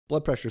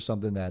Blood pressure is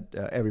something that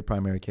every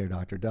primary care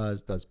doctor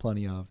does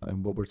plenty of.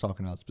 And what we're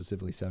talking about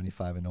specifically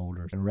 75 and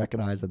older. And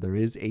recognize that there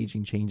is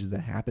aging changes that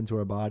happen to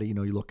our body.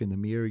 You look in the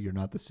mirror, you're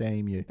not the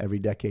same. Every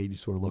decade, you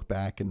sort of look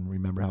back and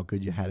remember how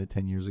good you had it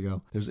 10 years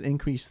ago. There's an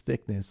increased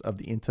thickness of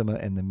the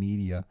intima and the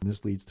media. And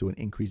this leads to an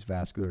increased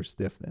vascular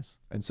stiffness.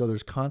 And so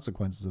there's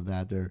consequences of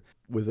that.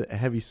 With a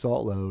heavy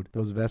salt load,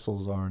 those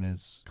vessels aren't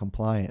as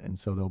compliant, and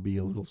so they'll be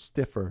a little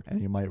stiffer,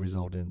 and it might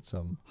result in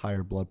some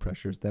higher blood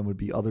pressures than would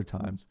be other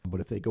times.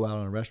 But if they go out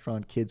on a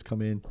restaurant, kids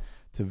come in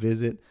to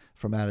visit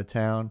from out of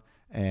town,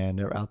 and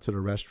they're out to the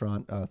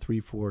restaurant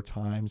 3-4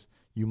 times,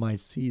 you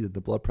might see that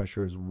the blood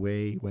pressure is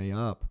way, way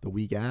up the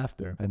week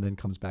after and then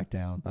comes back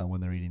down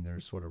when they're eating their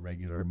sort of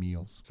regular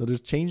meals. So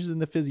there's changes in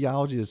the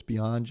physiology that's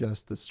beyond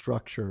just the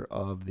structure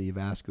of the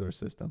vascular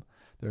system.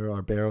 There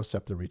are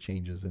baroreceptor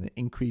changes and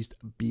increased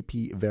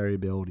BP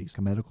variabilities.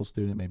 A medical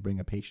student may bring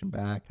a patient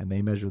back and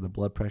they measure the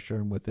blood pressure,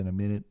 and within a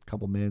minute,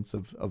 couple minutes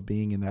of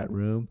being in that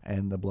room,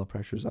 and the blood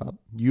pressure's up.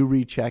 You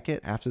recheck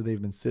it after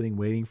they've been sitting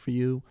waiting for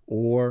you,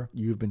 or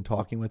you've been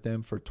talking with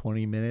them for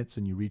 20 minutes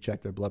and you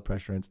recheck their blood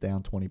pressure and it's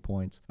down 20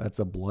 points. That's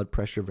a blood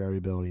pressure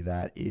variability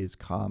that is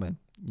common.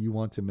 You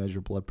want to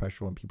measure blood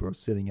pressure when people are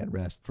sitting at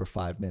rest for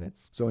 5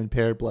 minutes. So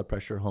impaired blood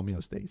pressure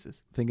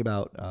homeostasis. Think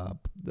about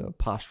the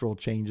postural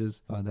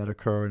changes that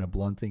occur in a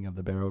blunting of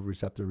the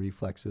baroreceptor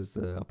reflexes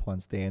upon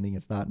standing.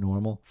 It's not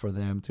normal for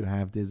them to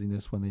have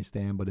dizziness when they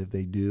stand, but if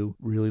they do,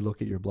 really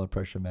look at your blood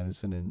pressure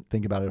medicine and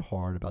think about it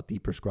hard about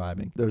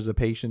deprescribing. There's a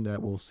patient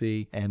that we'll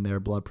see and their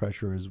blood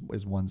pressure is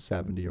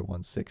 170 or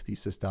 160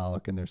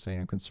 systolic, and they're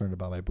saying, I'm concerned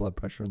about my blood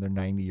pressure, and they're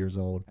 90 years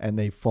old and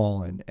they've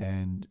fallen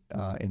and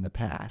in the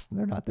past, and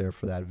they're not there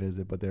for that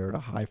visit, but they're at a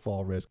high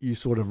fall risk. You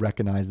sort of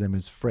recognize them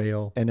as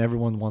frail, and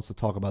everyone wants to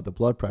talk about the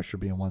blood pressure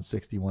being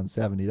 160,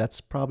 170. That's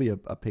probably a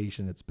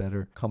patient that's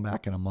better come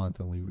back in a month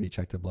and we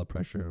recheck the blood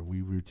pressure. We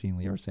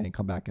routinely are saying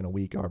come back in a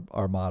week.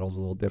 Our model's a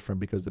little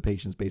different because the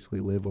patients basically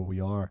live where we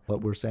are,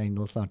 but we're saying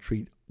let's not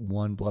treat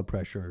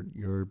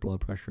your blood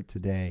pressure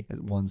today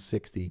at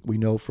 160. We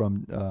know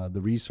from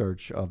the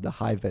research of the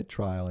HIVET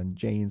trial and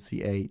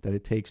JNC8 that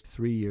it takes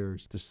 3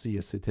 years to see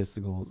a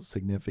statistical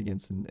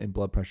significance in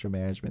blood pressure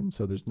management. And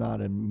so there's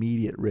not an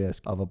immediate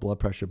risk of a blood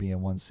pressure being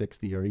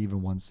 160 or even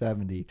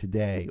 170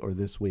 today or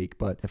this week.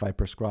 But if I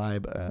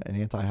prescribe an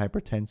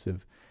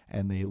anti-hypertensive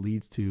and it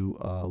leads to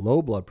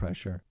low blood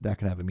pressure, that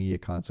can have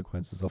immediate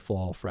consequences. A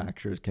fall,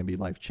 fractures can be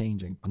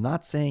life-changing. I'm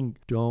not saying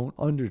don't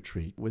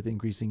undertreat. With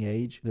increasing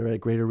age, they're at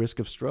greater risk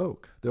of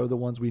stroke. They're the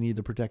ones we need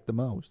to protect the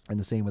most. And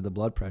the same with the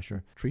blood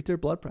pressure. Treat their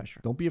blood pressure.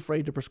 Don't be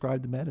afraid to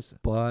prescribe the medicine.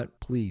 But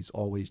please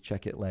always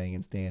check it laying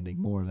and standing.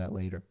 More of that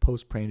later.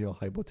 Postprandial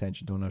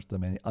hypotension, don't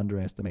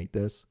underestimate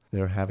this.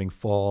 They're having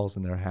falls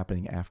and they're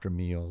happening after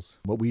meals.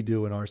 What we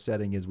do in our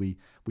setting is we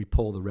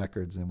pull the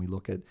records and we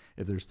look at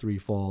if there's 3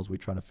 falls, we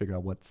try to figure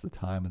out what's the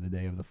time of the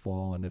day of the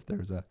fall and if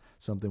there's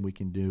something we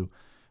can do.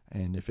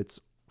 And if it's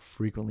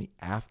frequently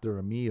after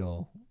a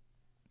meal,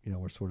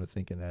 we're sort of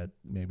thinking that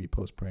maybe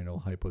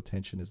postprandial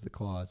hypotension is the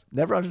cause.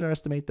 Never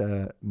underestimate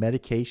the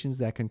medications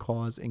that can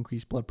cause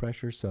increased blood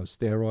pressure. So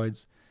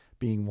steroids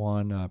being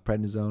one,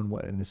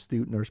 prednisone, an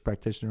astute nurse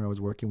practitioner I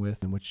was working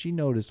with. And what she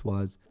noticed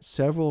was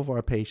several of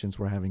our patients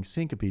were having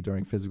syncope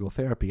during physical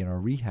therapy in our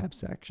rehab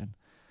section.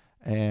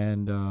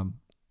 And,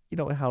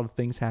 how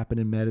things happen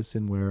in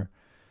medicine where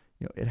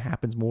it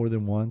happens more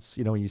than once.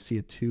 You see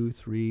it 2,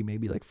 3,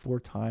 maybe like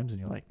 4 times,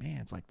 and you're like, man,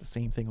 it's like the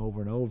same thing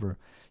over and over.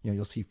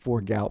 You'll see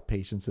 4 gout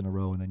patients in a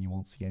row, and then you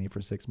won't see any for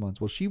 6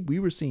 months. Well, we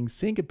were seeing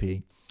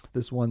syncope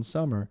this one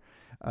summer,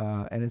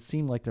 and it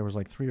seemed like there was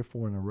like 3 or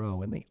 4 in a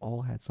row, and they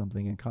all had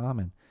something in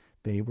common.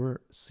 They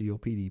were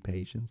COPD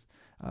patients,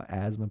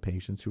 asthma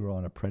patients who were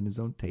on a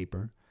prednisone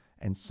taper,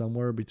 and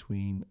somewhere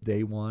between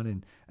day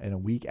 1 and a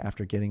week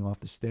after getting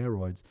off the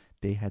steroids,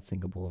 they had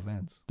syncopal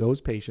events.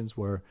 Those patients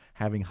were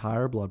having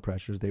higher blood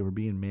pressures. They were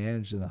being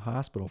managed in the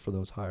hospital for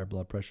those higher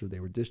blood pressure. They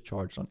were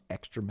discharged on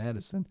extra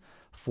medicine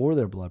for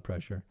their blood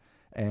pressure.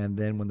 And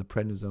then when the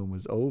prednisone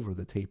was over,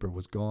 the taper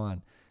was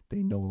gone,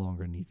 they no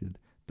longer needed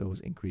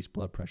those increased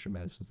blood pressure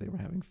medicines. They were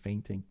having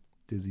fainting,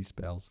 dizzy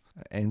spells.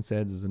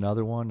 NSAIDs is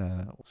another one.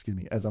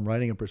 As I'm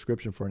writing a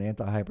prescription for an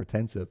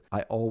anti-hypertensive,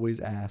 I always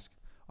ask,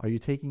 are you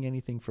taking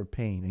anything for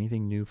pain?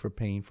 Anything new for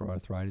pain, for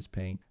arthritis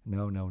pain?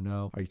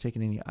 No. Are you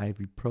taking any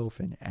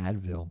ibuprofen,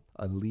 Advil,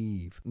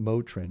 Aleve,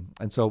 Motrin?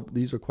 And so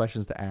these are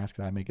questions to ask,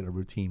 and I make it a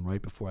routine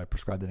right before I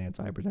prescribe an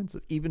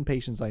antihypertensive. Even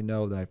patients I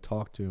know that I've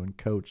talked to and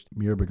coached,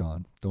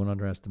 Mirbegon. Don't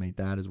underestimate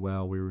that as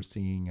well. We were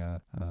seeing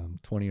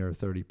 20 or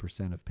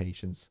 30% of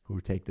patients who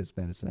take this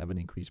medicine have an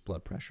increased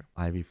blood pressure.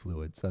 IV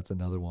fluids, that's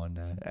another one.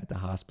 At the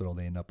hospital,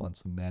 they end up on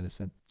some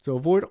medicine. So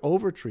avoid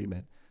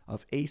overtreatment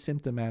of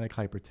asymptomatic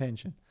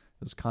hypertension.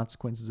 There's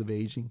consequences of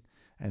aging,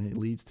 and it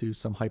leads to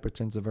some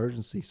hypertensive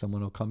urgency.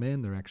 Someone will come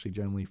in, they're actually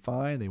generally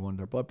fine. They want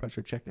their blood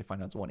pressure checked. They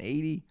find out it's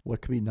 180.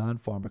 What could be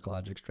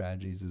non-pharmacologic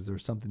strategies? Is there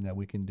something that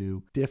we can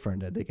do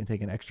different, that they can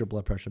take an extra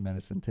blood pressure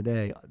medicine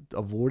today,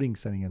 avoiding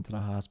sending them to the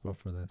hospital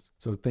for this?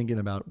 So thinking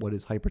about what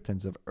is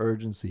hypertensive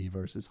urgency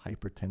versus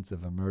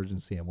hypertensive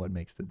emergency and what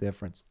makes the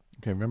difference.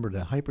 Okay, remember the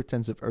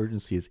hypertensive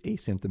urgency is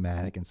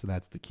asymptomatic, and so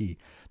that's the key.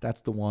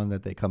 That's the one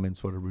that they come in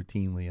sort of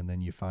routinely, and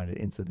then you find it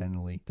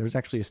incidentally. There's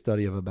actually a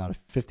study of about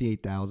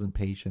 58,000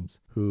 patients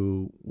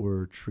who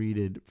were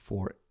treated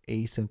for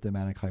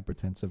asymptomatic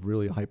hypertensive,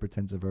 really a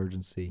hypertensive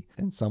urgency,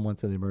 and some went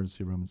to the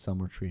emergency room and some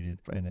were treated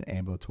in an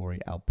ambulatory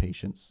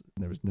outpatients.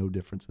 There was no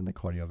difference in the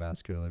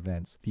cardiovascular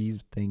events. These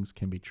things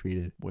can be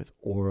treated with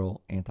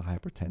oral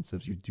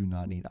antihypertensives. You do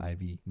not need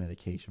IV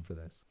medication for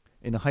this.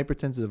 In a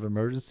hypertensive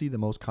emergency, the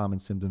most common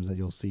symptoms that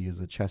you'll see is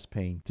a chest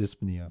pain,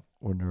 dyspnea,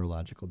 or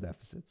neurological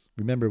deficits.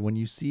 Remember, when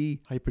you see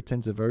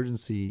hypertensive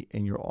urgency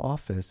in your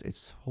office,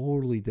 it's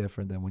totally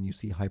different than when you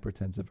see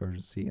hypertensive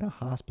urgency in a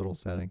hospital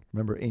setting.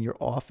 Remember, in your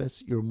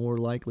office, you're more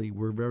likely,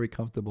 we're very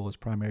comfortable as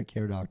primary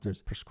care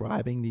doctors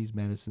prescribing these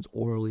medicines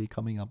orally,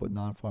 coming up with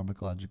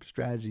non-pharmacological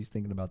strategies,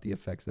 thinking about the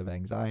effects of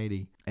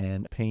anxiety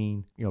and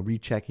pain,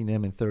 rechecking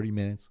them in 30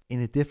 minutes.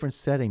 In a different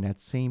setting, that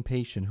same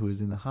patient who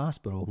is in the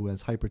hospital who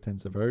has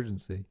hypertensive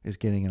urgency is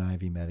getting an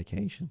IV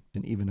medication.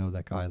 And even though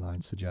that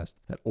guidelines suggest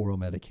that oral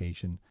medication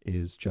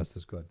is just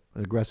as good.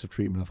 Aggressive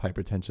treatment of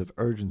hypertensive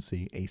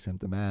urgency,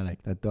 asymptomatic,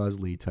 that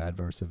does lead to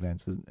adverse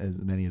events. As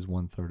many as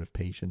 1/3 of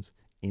patients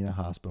in a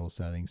hospital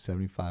setting,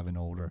 75 and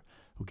older,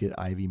 who get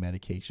IV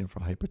medication for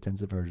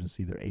hypertensive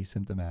urgency, they're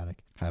asymptomatic,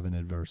 have an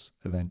adverse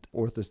event.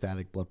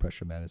 Orthostatic blood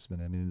pressure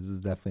medicine. I mean, this is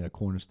definitely a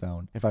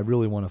cornerstone. If I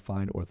really want to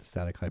find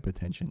orthostatic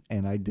hypertension,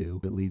 and I do,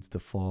 it leads to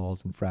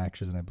falls and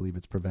fractures, and I believe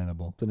it's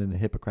preventable. It's in the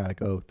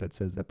Hippocratic Oath that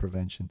says that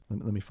prevention,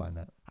 let me find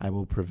that. I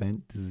will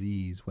prevent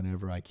disease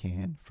whenever I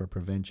can, for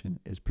prevention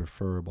is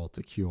preferable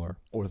to cure.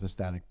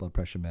 Orthostatic blood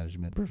pressure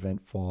management,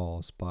 prevent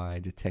falls by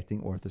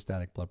detecting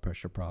orthostatic blood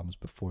pressure problems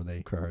before they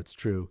occur. It's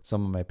true.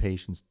 Some of my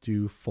patients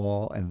do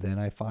fall and then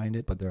I find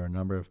it, but there are a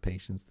number of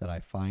patients that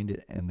I find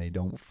it and they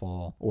don't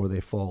fall, or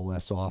they fall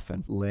less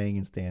often. Laying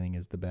and standing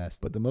is the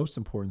best. But the most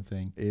important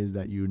thing is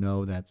that you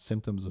know that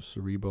symptoms of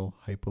cerebral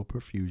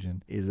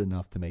hypoperfusion is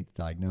enough to make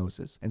the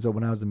diagnosis. And so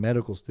when I was a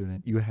medical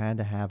student, you had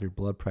to have your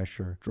blood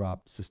pressure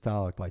drop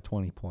systolic by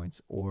 20 points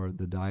or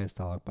the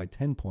diastolic by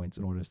 10 points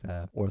in order to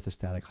have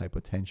orthostatic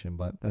hypotension.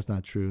 But that's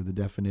not true. The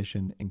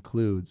definition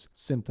includes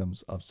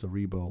symptoms of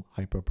cerebral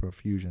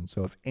hypoperfusion.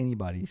 So if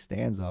anybody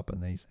stands up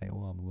and they say,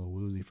 well, I'm a little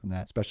woozy from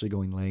that, especially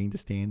going laying to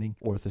standing,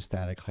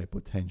 orthostatic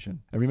hypotension.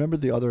 And remember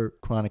the other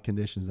chronic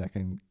conditions that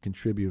can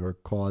contribute or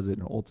cause it,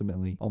 and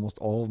ultimately almost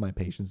all of my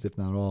patients, if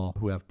not all,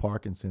 who have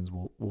Parkinson's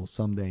will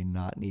someday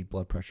not need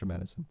blood pressure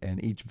medicine.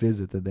 And each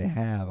visit that they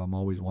have, I'm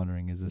always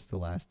wondering, is this the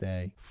last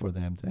day for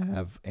them to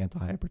have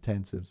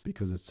anti-hypertensives,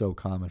 because it's so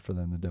common for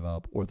them to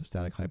develop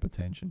orthostatic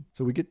hypotension.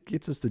 So we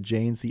gets us to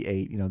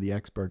JNC8. The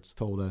experts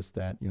told us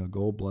that,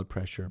 goal blood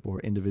pressure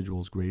for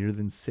individuals greater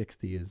than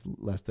 60 is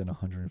less than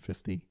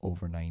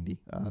 150/90.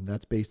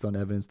 That's based on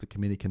evidence. The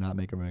committee cannot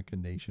make a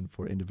recommendation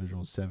for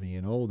individuals 70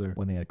 and older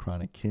when they had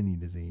chronic kidney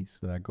disease.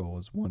 So that goal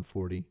is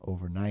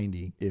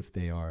 140/90 if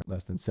they are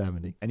less than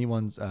 70.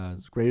 Anyone's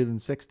greater than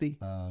 60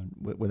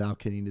 without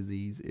kidney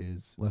disease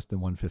is less than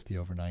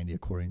 150/90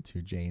 according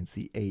to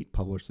JNC8,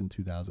 published in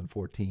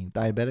 2014.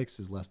 Diabetics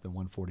is less than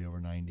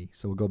 140/90.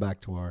 So we'll go back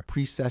to our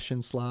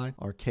pre-session slide.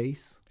 Our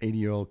case: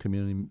 80-year-old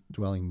community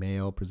dwelling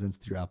male presents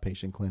to your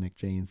outpatient clinic,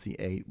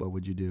 JNC8. What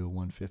would you do?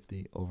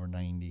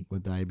 150/90.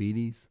 With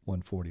diabetes,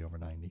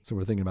 140/90. So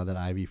we're thinking about that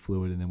IV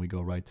fluid, and then we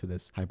go right to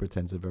this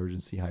hypertensive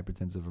urgency,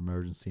 hypertensive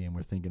emergency, and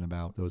we're thinking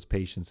about those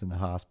patients in the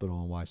hospital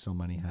and why so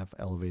many have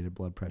elevated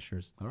blood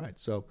pressures. All right,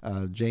 so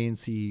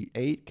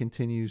JNC8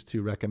 continues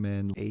to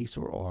recommend ACE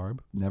or ARB,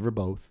 never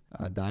both,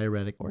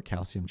 diuretic or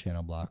calcium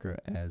channel blocker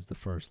as the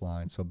first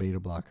line. So beta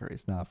blocker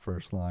is not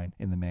first line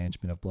in the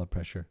management of blood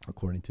pressure,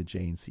 according to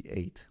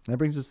JNC8. That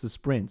brings us to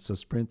Sprint. So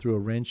Sprint threw a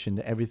wrench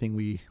into everything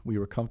we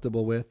were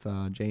comfortable with.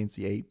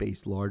 JNC8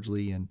 based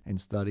largely in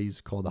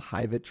studies called the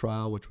HIVIT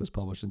trial, which was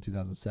published in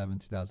 2007,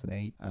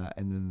 2008,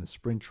 and then the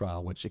Sprint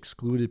trial, which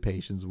excluded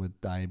patients with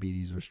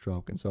diabetes or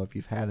stroke. And so if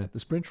you've had the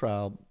Sprint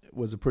trial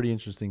was a pretty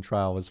interesting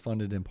trial. It was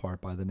funded in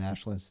part by the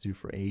National Institute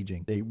for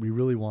Aging. We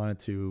really wanted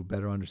to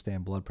better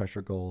understand blood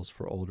pressure goals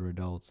for older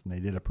adults, and they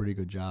did a pretty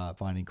good job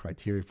finding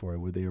criteria for it,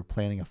 where they were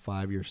planning a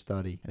 5-year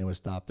study, and it was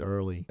stopped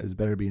early. It was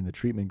better to be in the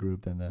treatment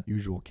group than the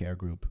usual care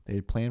group. They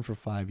had planned for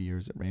 5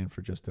 years. It ran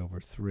for just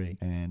over 3,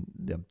 and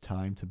the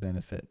time to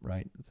benefit,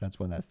 right? That's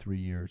when that 3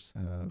 years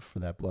for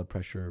that blood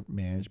pressure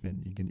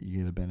management, you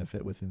get a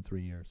benefit within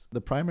 3 years.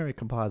 The primary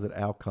composite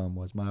outcome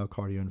was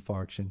myocardial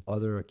infarction,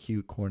 other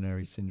acute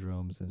coronary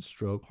syndromes, and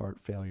stroke, heart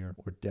failure,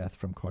 or death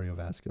from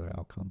cardiovascular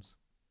outcomes.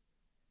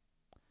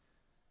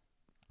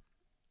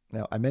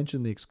 Now, I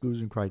mentioned the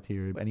exclusion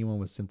criteria: anyone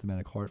with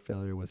symptomatic heart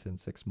failure within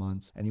 6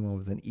 months, anyone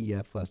with an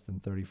EF less than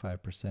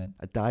 35%,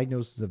 a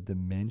diagnosis of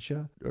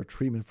dementia or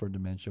treatment for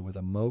dementia with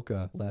a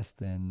MoCA less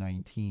than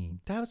 19.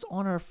 That was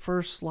on our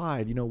first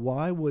slide.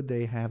 Why would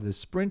they have this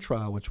Sprint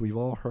trial, which we've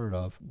all heard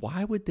of?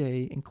 Why would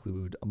they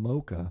include a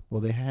MoCA?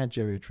 Well, they had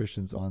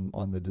geriatricians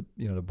on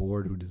the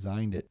board who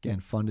designed it, again,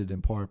 funded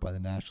in part by the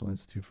National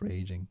Institute for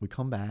Aging. We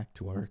come back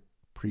to our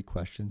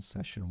pre-questions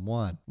session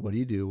 1. What do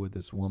you do with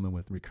this woman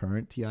with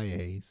recurrent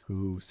TIAs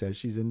who says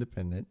she's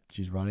independent,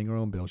 she's running her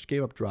own bill, she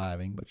gave up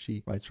driving, but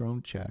she writes her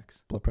own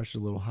checks, blood pressure's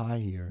a little high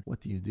here,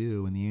 what do you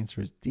do? And the answer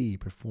is D,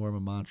 perform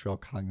a Montreal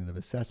cognitive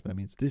assessment. I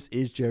mean, this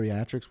is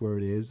geriatrics where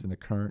it is in the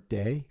current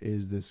day,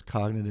 is this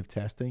cognitive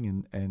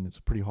testing, and it's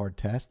a pretty hard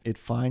test. It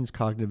finds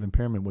cognitive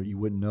impairment what you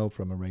wouldn't know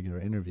from a regular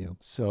interview.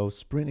 So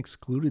Sprint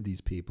excluded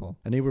these people,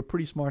 and they were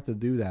pretty smart to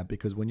do that,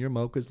 because when your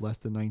MoCA's less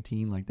than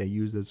 19, like they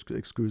use as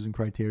exclusion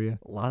criteria,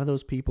 a lot of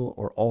those people,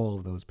 or all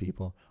of those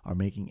people, are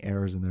making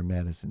errors in their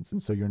medicines,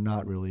 and so you're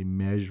not really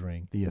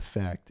measuring the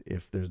effect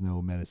if there's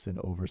no medicine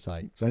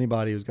oversight. So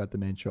anybody who's got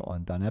dementia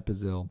on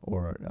donepezil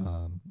or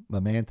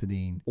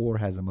memantidine or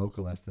has a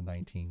MoCA less than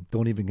 19,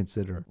 don't even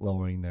consider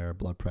lowering their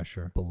blood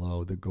pressure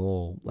below the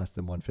goal less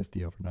than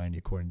 150/90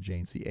 according to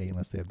JNC8,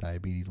 unless they have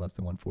diabetes less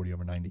than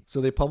 140/90.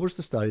 So they published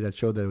a study that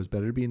showed that it was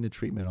better to be in the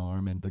treatment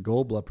arm, and the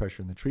goal blood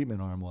pressure in the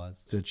treatment arm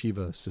was to achieve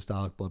a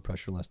systolic blood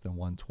pressure less than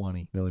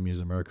 120 millimeters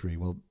of mercury.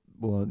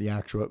 Well,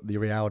 the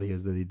reality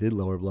is that they did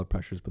lower blood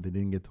pressures, but they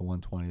didn't get to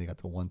 120. They got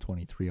to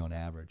 123 on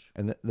average.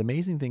 And the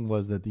amazing thing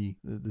was that the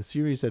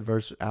serious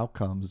adverse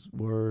outcomes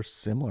were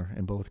similar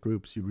in both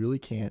groups. You really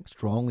can't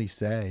strongly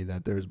say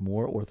that there's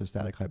more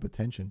orthostatic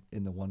hypotension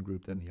in the one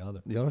group than the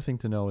other. The other thing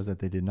to know is that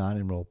they did not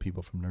enroll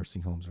people from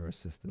nursing homes or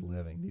assisted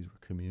living. These were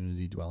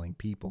community dwelling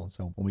people.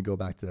 So when we go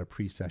back to their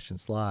pre-session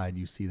slide,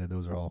 you see that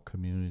those are all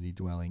community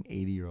dwelling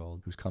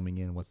 80-year-old who's coming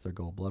in. What's their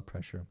goal blood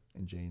pressure?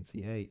 In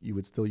JNC8, you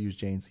would still use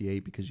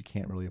JNC8 because you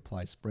can't really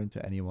apply Sprint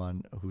to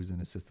anyone who's in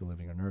assisted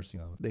living or nursing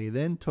home. They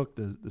then took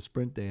the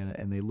Sprint data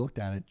and they looked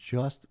at it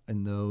just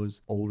in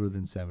those older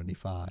than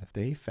 75.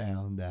 They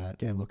found that,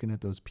 again, looking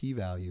at those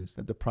p-values,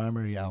 that the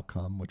primary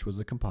outcome, which was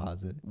a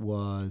composite,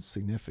 was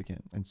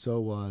significant, and so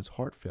was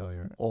heart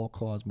failure,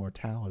 all-cause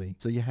mortality.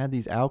 So you had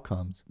these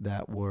outcomes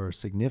that were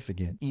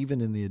significant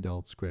even in the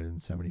adults greater than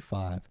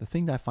 75. The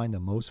thing that I find the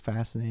most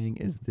fascinating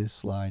is this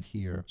slide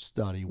here.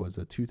 Study was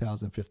a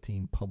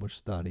 2015 published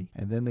study,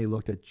 and then they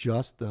looked at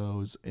just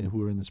those who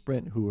were in the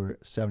Sprint who were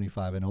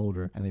 75 and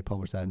older, and they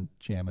published that in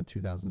JAMA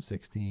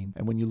 2016.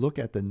 And when you look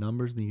at the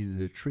numbers needed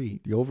to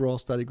treat, the overall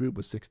study group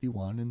was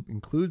 61 and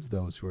includes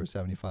those who are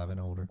 75 and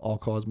older.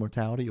 All-cause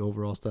mortality,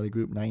 overall study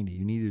group 90.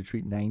 You needed to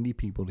treat 90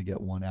 people to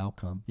get one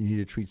outcome. You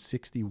needed to treat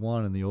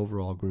 61 in the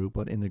overall group,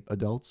 but in the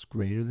adults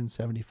greater than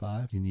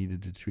 75, you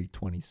needed to treat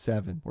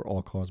 27, or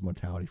all-cause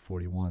mortality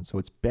 41. So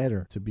it's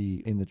better to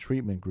be in the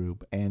treatment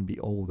group and be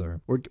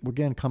older. We're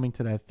again coming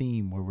to that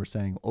theme where we're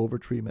saying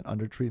over-treatment,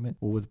 under-treatment.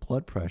 Well, with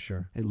blood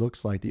pressure, it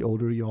looks like the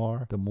older you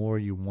are, the more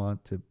you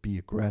want to be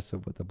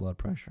aggressive with the blood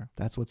pressure.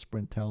 That's what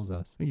Sprint tells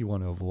us. You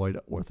want to avoid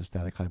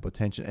orthostatic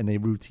hypotension, and they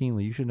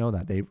routinely, you should know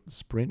that,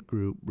 Sprint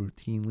group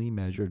routinely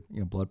measured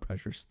blood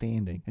pressure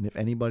standing, and if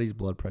anybody's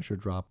blood pressure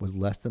drop was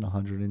less than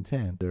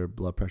 110, their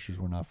blood pressures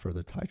were not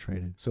further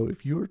titrated. So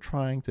if you're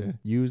trying to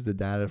use the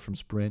data from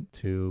Sprint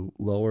to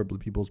lower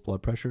people's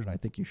blood pressure, and I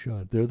think you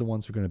should, they're the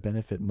ones who are going to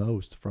benefit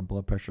most from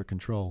blood pressure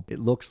control. It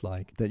looks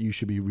like that you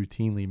should be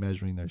routinely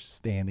measuring their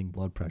standing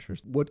blood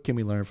pressures. What can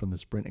we learn from the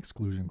Sprint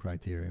exclusion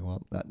criteria?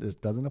 Well, that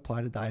just doesn't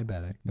apply to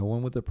diabetic, no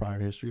one with a prior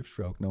history of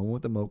stroke, no one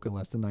with a MoCA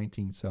less than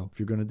 19. So if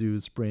you're going to do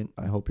Sprint,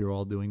 I hope you're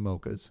all doing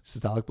MoCAs.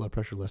 Systolic blood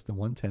pressure less than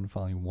 110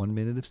 following 1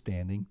 minute of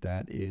standing.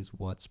 That is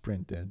what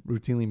Sprint did.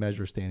 Routinely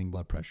measure standing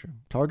blood pressure.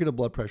 Targeted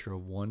blood pressure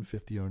of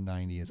 150 or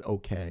 90 is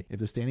okay. If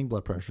the standing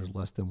blood pressure is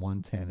less than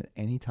 110 at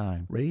any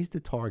time, raise the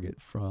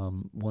target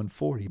from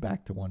 140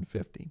 back to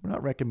 150. We're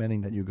not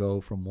recommending that you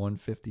go from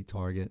 150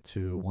 target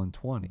to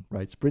 120,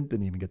 right? Sprint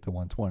didn't even get to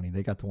 120.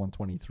 They got to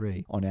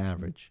 123 on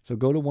average. So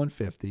go to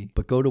 150,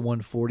 but go to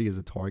 140 as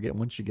a target. And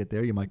once you get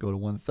there, you might go to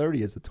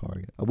 130 as a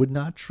target. I would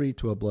not treat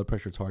to a blood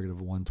pressure target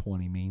of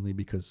 120, mainly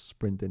because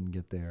Sprint didn't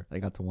get there. They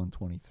got to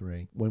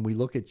 123. When we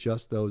look at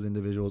just those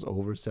individuals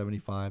over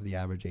 75, the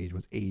average age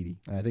was 80.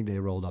 And I think they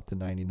rolled up to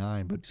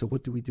 99. But so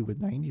what do we do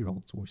with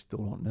 90-year-olds? Well, we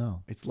still don't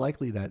know. It's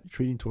likely that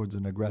treating towards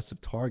an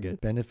aggressive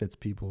target benefits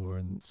people who are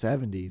in the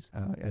 70s,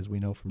 as we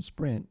know from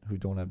Sprint, who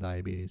don't have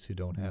diabetes, who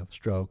don't have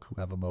stroke, who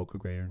have a MoCA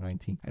greater than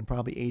 19, and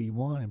probably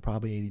 81 and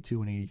probably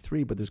 82 and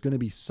 83. But there's going to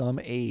be some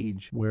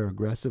age where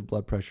aggressive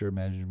blood pressure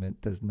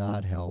measurement does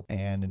not help.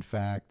 And in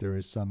fact, there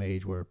is some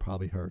age where it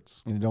probably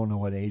hurts. And you don't know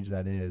what age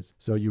that is.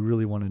 So you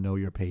really want to know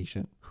your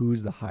patient.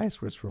 Who's the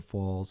highest risk for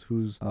falls?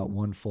 Who's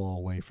one fall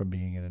away from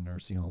being in a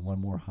nursing home,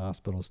 one more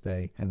hospital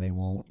stay, and they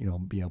won't,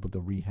 be able to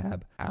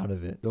rehab out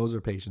of it. Those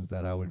are patients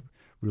that I would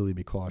really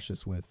be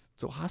cautious with.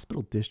 So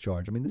hospital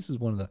discharge, I mean, this is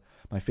one of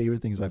my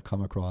favorite things I've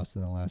come across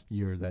in the last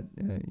year, that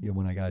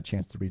when I got a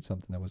chance to read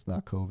something that was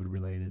not COVID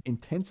related.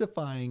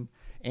 Intensifying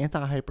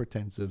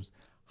anti-hypertensives,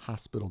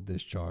 hospital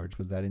discharge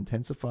was that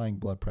intensifying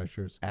blood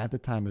pressures at the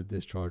time of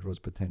discharge was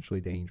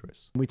potentially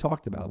dangerous. And we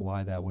talked about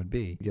why that would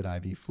be. You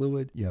get IV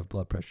fluid, you have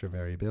blood pressure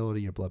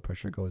variability, your blood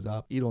pressure goes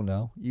up. You don't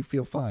know. You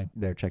feel fine.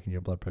 They're checking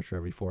your blood pressure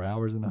every 4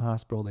 hours in the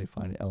hospital. They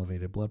find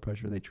elevated blood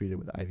pressure. They treat it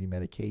with IV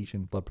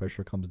medication. Blood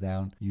pressure comes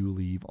down. You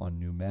leave on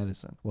new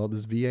medicine. Well,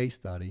 this VA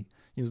study,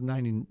 it was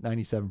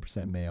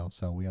 97% male,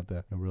 so we have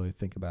to really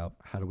think about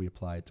how do we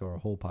apply it to our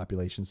whole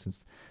population,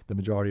 since the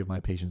majority of my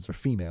patients are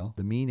female.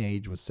 The mean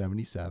age was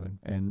 77,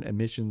 and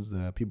admissions,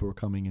 people were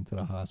coming into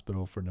the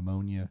hospital for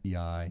pneumonia,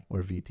 PI,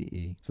 or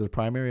VTE. So the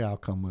primary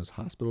outcome was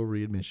hospital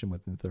readmission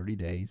within 30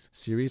 days,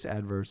 serious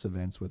adverse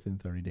events within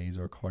 30 days,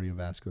 or a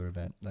cardiovascular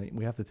event. Now,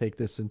 we have to take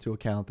this into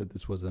account that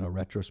this was a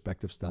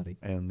retrospective study,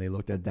 and they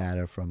looked at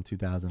data from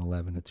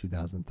 2011 to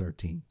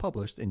 2013,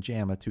 published in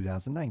JAMA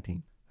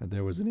 2019.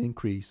 There was an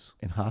increase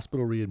in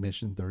hospital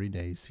readmission in 30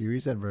 days,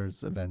 serious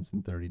adverse events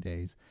in 30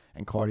 days,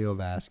 and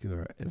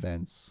cardiovascular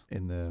events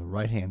in the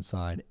right-hand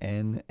side,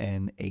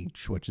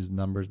 NNH, which is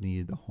numbers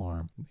needed to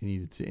harm. They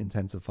needed to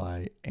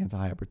intensify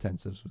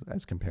anti-hypertensives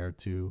as compared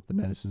to the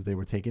medicines they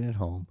were taking at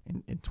home.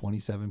 In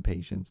 27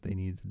 patients, they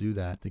needed to do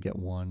that to get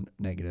one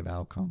negative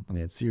outcome. And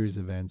they had serious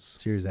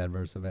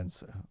adverse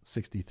events,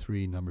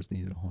 63 numbers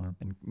needed to harm,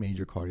 and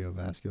major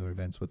cardiovascular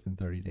events within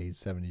 30 days,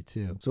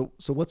 72. So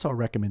what's our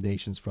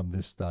recommendations from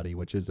this study,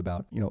 which is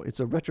about, it's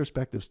a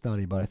retrospective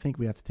study, but I think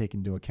we have to take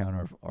into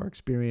account our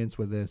experience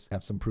with this,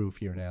 have some proof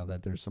here now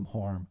that there's some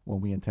harm when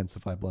we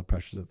intensify blood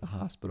pressures at the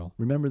hospital.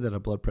 Remember that a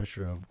blood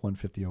pressure of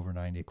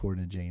 150/90,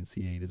 according to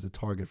JNC8, is a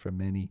target for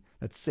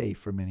that's safe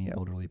for many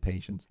elderly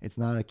patients. It's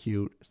not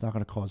acute. It's not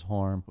going to cause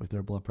harm if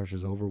their blood pressure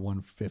is over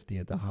 150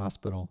 at the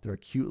hospital. They're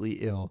acutely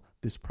ill.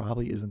 This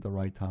probably isn't the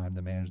right time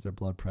to manage their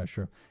blood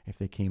pressure if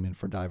they came in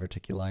for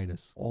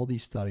diverticulitis. All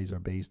these studies are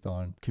based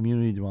on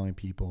community dwelling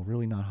people,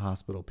 really not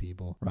hospital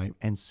people, right?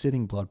 And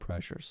sitting blood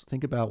pressures.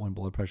 Think about when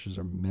blood pressures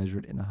are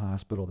measured in the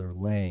hospital, they're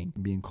laying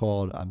and being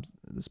called,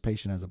 this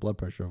patient has a blood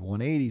pressure of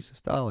 180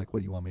 systolic.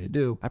 What do you want me to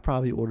do? I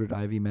probably ordered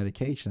IV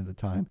medication at the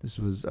time. This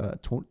was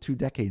 2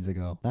 decades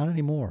ago. Not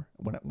anymore.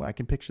 When I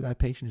can picture that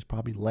patient is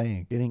probably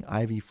laying, getting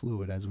IV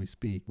fluid as we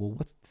speak. Well,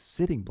 what's the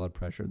sitting blood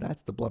pressure?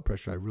 That's the blood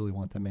pressure I really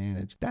want to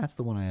manage. That's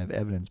the one I have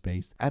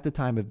evidence-based. At the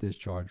time of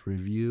discharge,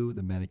 review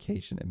the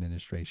medication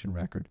administration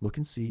record. Look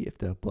and see if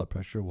the blood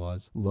pressure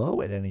was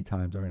low at any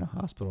time during a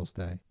hospital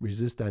stay.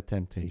 Resist that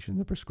temptation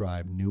to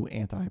prescribe new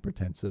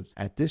anti-hypertensives.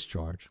 At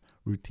discharge,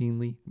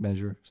 routinely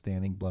measure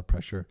standing blood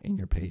pressure in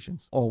your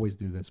patients. Always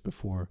do this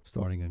before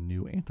starting a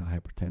new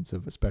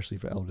antihypertensive, especially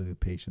for elderly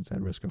patients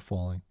at risk of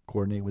falling.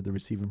 Coordinate with the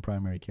receiving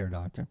primary care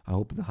doctor. I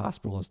hope the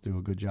hospitalists do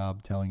a good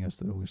job telling us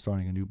that we're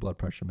starting a new blood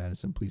pressure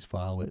medicine. Please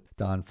follow it.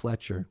 Don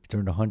Fletcher, he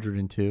turned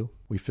 102.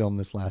 We filmed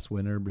this last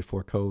winter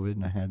before COVID,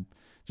 and I had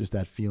just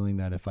that feeling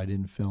that if I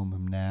didn't film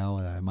him now,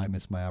 I might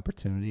miss my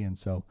opportunity. And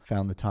so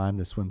found the time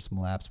to swim some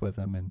laps with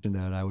him, and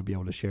that I would be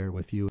able to share it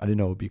with you. I didn't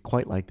know it would be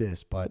quite like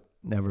this, but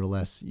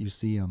nevertheless, you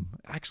see him.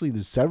 Actually,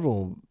 there's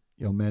several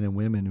men and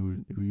women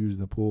who use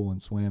the pool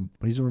and swim.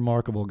 But he's a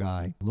remarkable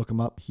guy. Look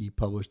him up. He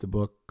published a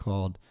book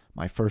called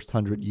My First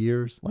 100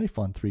 Years, Life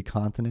on 3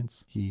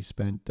 Continents. He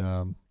spent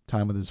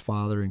time with his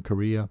father in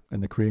Korea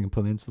and the Korean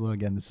Peninsula.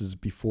 Again, this is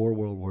before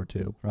World War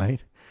II,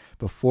 right?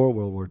 Before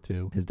World War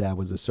II, his dad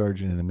was a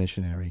surgeon and a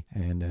missionary,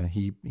 and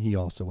he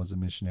also was a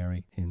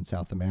missionary in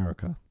South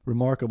America.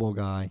 Remarkable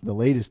guy. The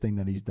latest thing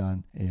that he's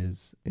done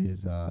is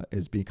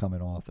become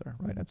an author,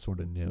 right? That's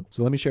sort of new.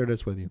 So let me share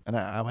this with you, and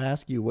I'll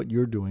ask you what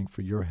you're doing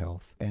for your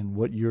health and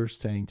what you're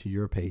saying to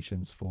your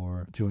patients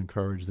to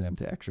encourage them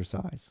to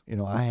exercise.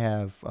 I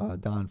have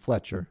Don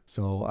Fletcher,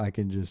 so I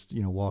can just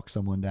walk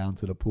someone down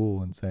to the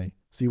pool and say,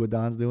 see what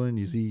Don's doing?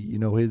 You see,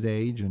 his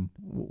age, and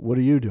what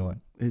are you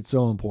doing? It's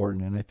so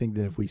important. And I think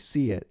that if we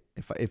see it,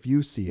 if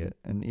you see it,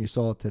 and you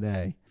saw it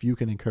today, if you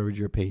can encourage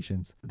your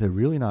patients, they're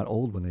really not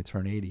old when they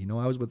turn 80.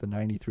 I was with a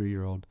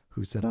 93-year-old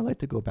who said, I'd like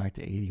to go back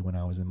to 80 when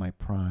I was in my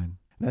prime.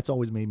 And that's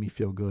always made me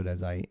feel good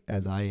as I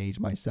age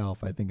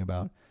myself. I think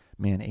about,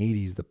 man,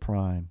 80 is the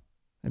prime.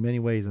 In many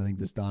ways, I think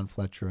this Don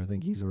Fletcher, I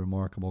think he's a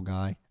remarkable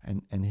guy.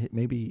 And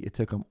maybe it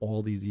took him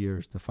all these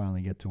years to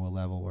finally get to a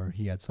level where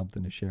he had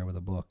something to share with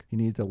a book. He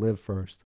needed to live first.